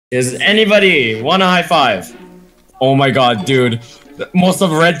Is anybody want a high five? Oh my god, dude. Most of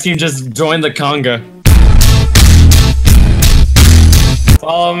red team just joined the conga.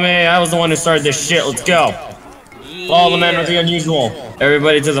 Follow me, I was the one who started this shit, let's go. Follow the man with the unusual.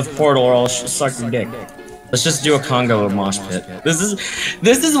 Everybody to the portal or I'll suck your dick. Let's just do a conga with mosh pit. This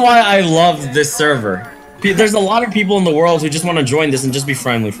is why I love this server. There's a lot of people in the world who just want to join this and just be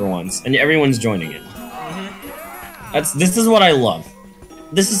friendly for once. And everyone's joining it. This is what I love.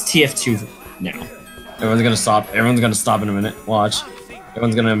 This is TF2 now. Everyone's gonna stop. Everyone's gonna stop in a minute. Watch.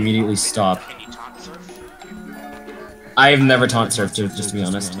 Everyone's gonna immediately stop. I've never taunt surfed, just to be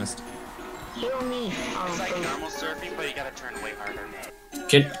honest.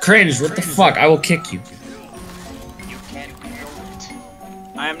 Cringe, what the fuck? I will kick you.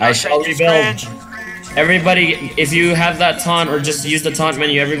 I shall rebuild. Everybody, if you have that taunt or just use the taunt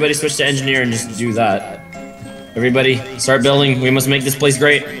menu, everybody switch to engineer and just do that. Everybody, start building. We must make this place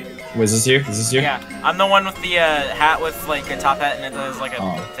great. Wait, is this here? Is this here? Yeah, I'm the one with the hat with like a top hat and it has like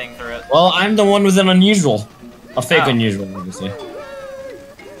a thing through it. Well, I'm the one with an unusual. A fake unusual, obviously. I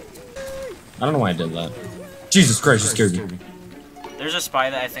don't know why I did that. Jesus Christ, you scared me. There's a spy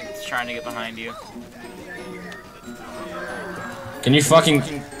that I think is trying to get behind you. Can you fucking...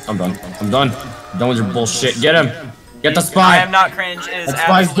 I'm done. I'm done. I'm done with your bullshit. Get him! Get the spy! I am not cringe. It is that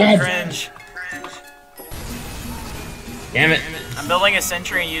spy's absolutely dead. cringe. Damn it. I'm building a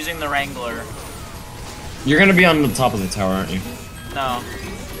sentry and using the Wrangler. You're gonna be on the top of the tower, aren't you? No.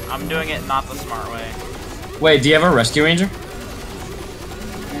 I'm doing it not the smart way. Wait, do you have a rescue ranger?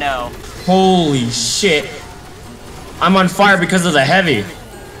 No. Holy shit. I'm on fire because of the heavy.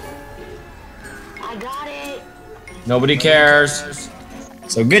 I got it. Nobody cares.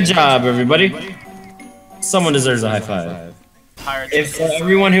 So good job, everybody. Someone deserves a high five. If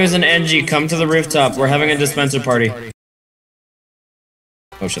everyone who is an NG come to the rooftop, we're having a dispenser party.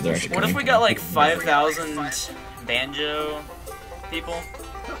 Oh shit, they're actually coming. What if we got like 5,000 banjo people?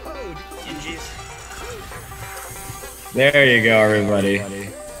 NGs? There you go, everybody.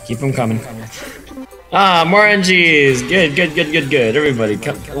 Keep them coming. Ah, more NGs. Good, good, good, good, good. Everybody,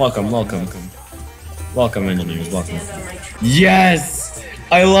 come, welcome, welcome. Welcome, engineers, welcome. Yes!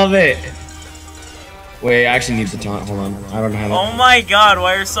 I love it! Wait, I actually need the taunt. Hold on. I don't have it. Oh my god,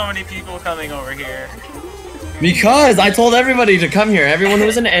 why are so many people coming over here? Because I told everybody to come here. Everyone who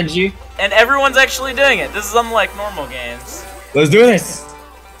was an NG. And everyone's actually doing it. This is unlike normal games. Let's do this.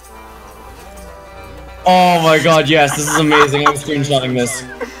 Oh my god, yes, this is amazing. I'm screenshotting this.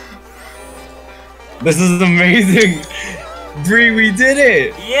 This is amazing. Bree, we did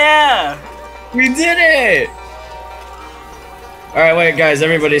it. Yeah. We did it. Alright, wait, guys,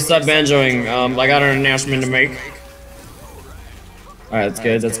 everybody stop banjoing. I got an announcement to make. Alright, that's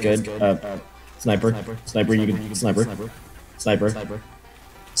good, that's good. Sniper. Sniper, you can... Sniper. Sniper.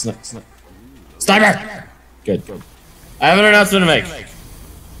 Sniper! Good. I have an announcement to make.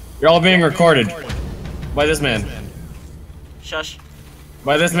 You're all being recorded. By this man. Shush.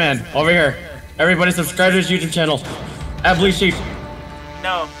 By this man, over here. Everybody subscribe to his YouTube channel. At Bleach Sheep.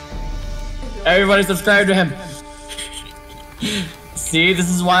 No. Everybody subscribe to him. See,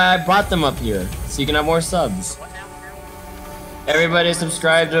 this is why I brought them up here, so you can have more subs. Everybody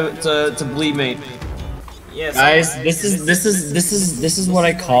subscribe to Bleedmate. Yes. Guys, this is what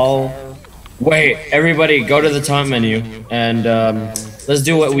I call. Wait, everybody, go to the taunt menu and let's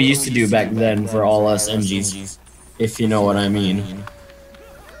do what we used to do back then for all us MGs, if you know what I mean.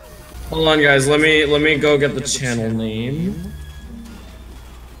 Hold on, guys. Let me go get the channel name.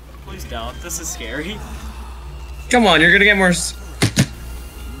 Please don't. This is scary. Come on, you're gonna get more. You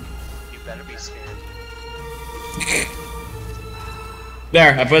better be scared.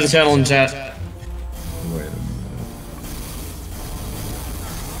 There, I put the channel in chat. Wait.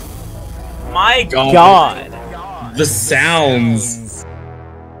 My god. The sounds.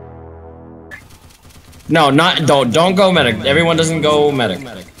 No, don't go medic. Everyone doesn't go medic.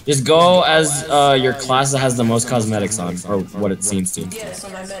 Just go as your class that has the most cosmetics on, or what it seems to. Yes,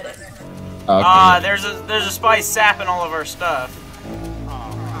 on my medic. Okay. There's a spy sapping all of our stuff.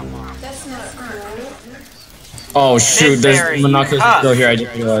 That's not cool. Oh shoot, there's Midberry, Monoculus huh. still here, I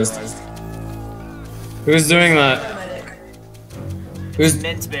just realized. Who's doing that? Who's...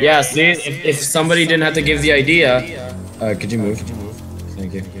 Minceberry. Yeah, see, if somebody didn't have to give the idea... could you move?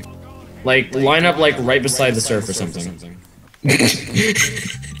 Thank you. Like, line up like right beside the surf or something. Alright,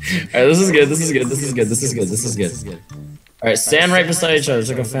 this is good, this is good, this is good, this is good, this is good. Alright, stand right beside each other, it's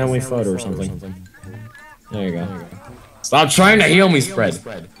like a family photo or something. There you go. Stop trying to heal me, Spread.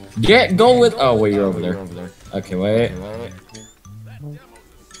 Go with... Oh, wait, you're over there. Okay, wait.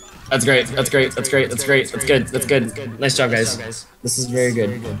 That's great. That's great. That's great. That's great. That's good. That's good. Nice job, guys. This is very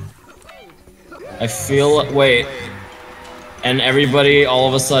good. I feel. Wait. And everybody all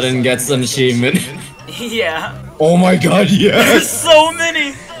of a sudden gets an achievement. Yeah. Oh my god, There's yes! so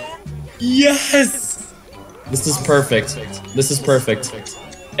many. Yes! This is perfect. This is perfect.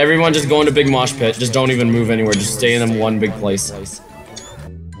 Everyone just go into big mosh pit. Just don't even move anywhere. Just stay in one big place.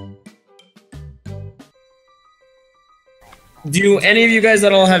 Do any of you guys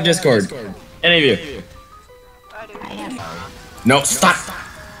that all have Discord? Any of you? No, stop!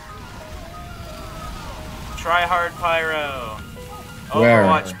 Try hard pyro. Where?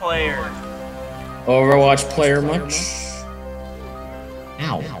 Overwatch player. Overwatch player much?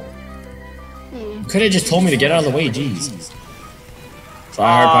 Ow. You could have just told me to get out of the way, jeez.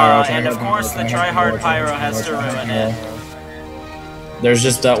 Try hard pyro, try and hard of course pyro, the try hard pyro has to ruin it. There's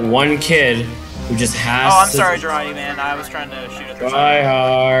just that one kid who just has Oh, I'm to sorry, Dry Man. I was trying to shoot at the try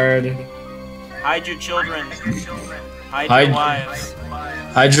hard. Hide your children. Hide Hide- your wives.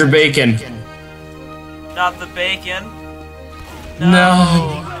 Hide your bacon. Not the bacon.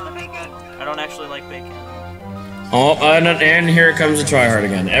 No. I don't actually like bacon. Oh, and here comes the tryhard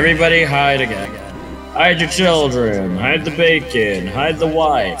again. Everybody hide again. Hide your children. Hide the bacon. Hide the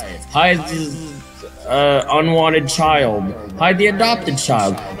wife. Hide the unwanted child. Hide the adopted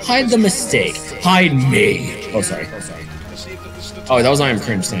child. Hide the mistake. Hide me. Oh, sorry. Oh, that was I am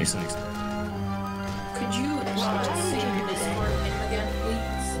cringe. Thanks. Could you say your Discord name again,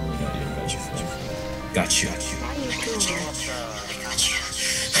 please? Got you.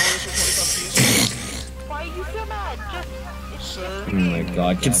 Why are you so mad? Just Oh my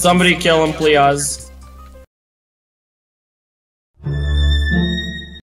god. Can somebody kill him, please?